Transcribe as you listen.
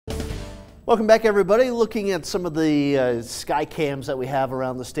Welcome back, everybody. Looking at some of the sky cams that we have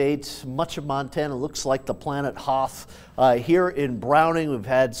around the state. Much of Montana looks like the planet Hoth. Here in Browning, we've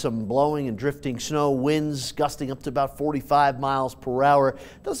had some blowing and drifting snow, winds gusting up to about 45 miles per hour.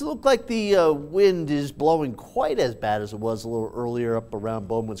 Doesn't look like the wind is blowing quite as bad as it was a little earlier up around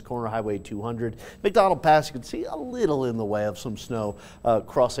Bowman's Corner, Highway 200. McDonald Pass, you can see a little in the way of some snow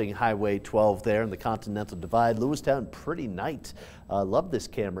crossing Highway 12 there in the Continental Divide. Lewistown, pretty night. Love this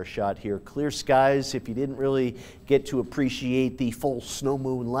camera shot here. Clear skies. If you didn't really get to appreciate the full snow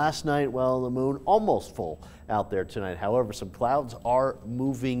moon last night, well, the moon almost full out there tonight. However, some clouds are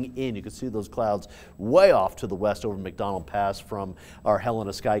moving in. You can see those clouds way off to the west over McDonald Pass from our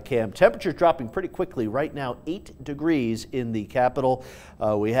Helena sky cam. Temperatures dropping pretty quickly. Right now, 8 degrees in the capital.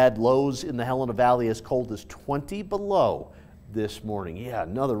 We had lows in the Helena Valley as cold as 20 below this morning. Yeah,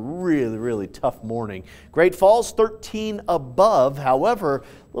 another really tough morning. Great Falls 13 above. However,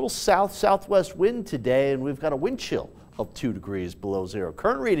 a little southwest wind today, and we've got a wind chill of 2 degrees below zero.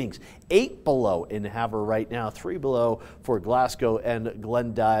 Current readings 8 below in Havre right now, 3 below for Glasgow and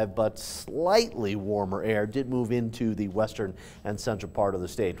Glendive, but slightly warmer air did move into the western and central part of the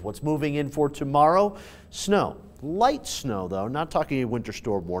state. What's moving in for tomorrow? Snow. Light snow, though, not talking a winter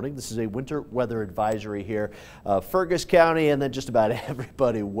storm warning. This is a winter weather advisory here. Fergus County and then just about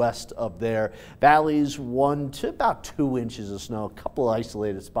everybody west of there. Valleys 1 to about 2 inches of snow. A couple of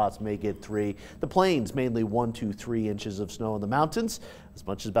isolated spots may get 3. The plains mainly 1 to 3 inches of snow. In the mountains, as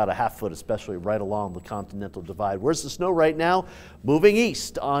much as about a half foot, especially right along the Continental Divide. Where's the snow right now? Moving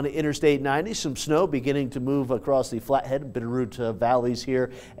east on Interstate 90. Some snow beginning to move across the Flathead and Bitterroot valleys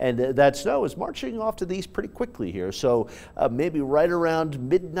here. And that snow is marching off to the east pretty quickly here. So maybe right around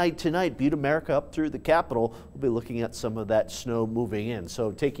midnight tonight, Butte America up through the capital, we'll be looking at some of that snow moving in.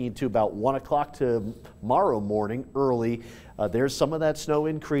 So taking you to about 1 o'clock tomorrow morning early. There's some of that snow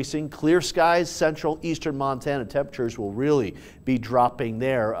increasing. Clear skies, central, eastern Montana. Temperatures will really be dropping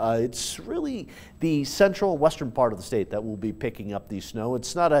there. It's really the central and western part of the state that will be picking up the snow.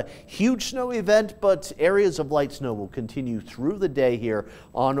 It's not a huge snow event, but areas of light snow will continue through the day here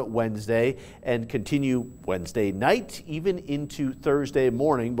on Wednesday and continue Wednesday night, even into Thursday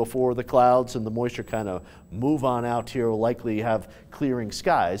morning before the clouds and the moisture kind of move on out here. We'll likely have clearing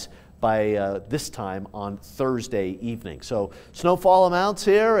skies by this time on Thursday evening. So snowfall amounts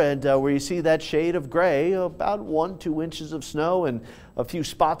here, and where you see that shade of gray, about 1 to 2 inches of snow and a few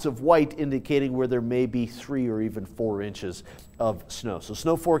spots of white indicating where there may be 3 or even 4 inches of snow. So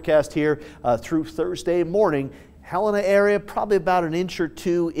snow forecast here through Thursday morning. Helena area, probably about 1 inch or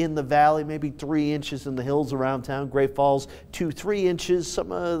 2 in the valley, maybe 3 inches in the hills around town. Great Falls, 2 to 3 inches.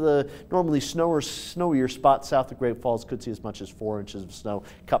 Some of the normally snowier spots south of Great Falls could see as much as 4 inches of snow.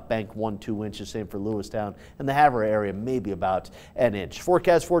 Cut Bank, 1 to 2 inches, same for Lewistown. And the Havre area, maybe about 1 inch.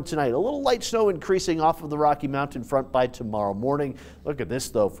 Forecast for tonight, a little light snow increasing off of the Rocky Mountain front by tomorrow morning. Look at this,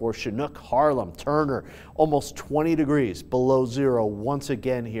 though, for Chinook, Harlem, Turner, almost 20 degrees below zero once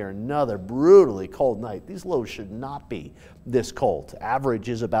again here. Another brutally cold night. These lows should not be this cold. Average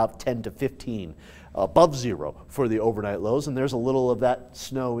is about 10 to 15 above zero for the overnight lows, and there's a little of that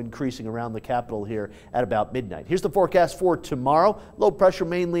snow increasing around the capital here at about midnight. Here's the forecast for tomorrow. Low pressure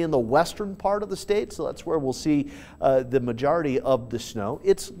mainly in the western part of the state, so that's where we'll see the majority of the snow.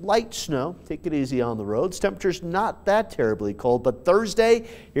 It's light snow. Take it easy on the roads. Temperatures not that terribly cold, but Thursday,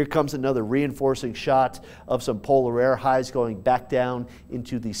 here comes another reinforcing shot of some polar air. Highs going back down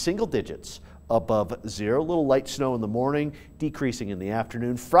into the single digits above zero. A little light snow in the morning, decreasing in the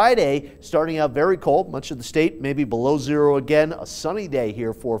afternoon. Friday, starting out very cold. Much of the state maybe below zero again. A sunny day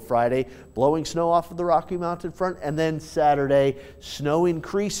here for Friday. Blowing snow off of the Rocky Mountain front. And then Saturday, snow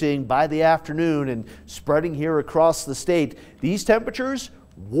increasing by the afternoon and spreading here across the state. These temperatures,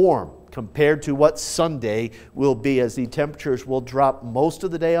 warm compared to what Sunday will be, as the temperatures will drop most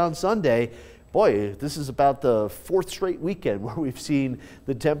of the day on Sunday. Boy, this is about the 4th straight weekend where we've seen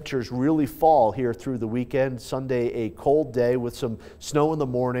the temperatures really fall here through the weekend. Sunday, a cold day with some snow in the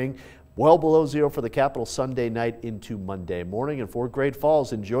morning. Well below zero for the capital Sunday night into Monday morning. And for Great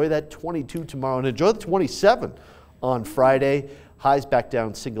Falls, enjoy that 22 tomorrow and enjoy the 27 on Friday. Highs back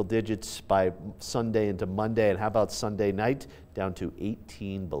down single digits by Sunday into Monday. And how about Sunday night? Down to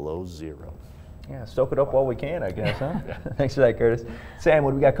 18 below zero. Yeah, stoke it up while we can, I guess, huh? Thanks for that, Curtis. Sam,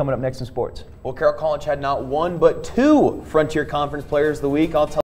 what do we got coming up next in sports? Well, Carroll College had not 1 but 2 Frontier Conference Players of the Week. I'll tell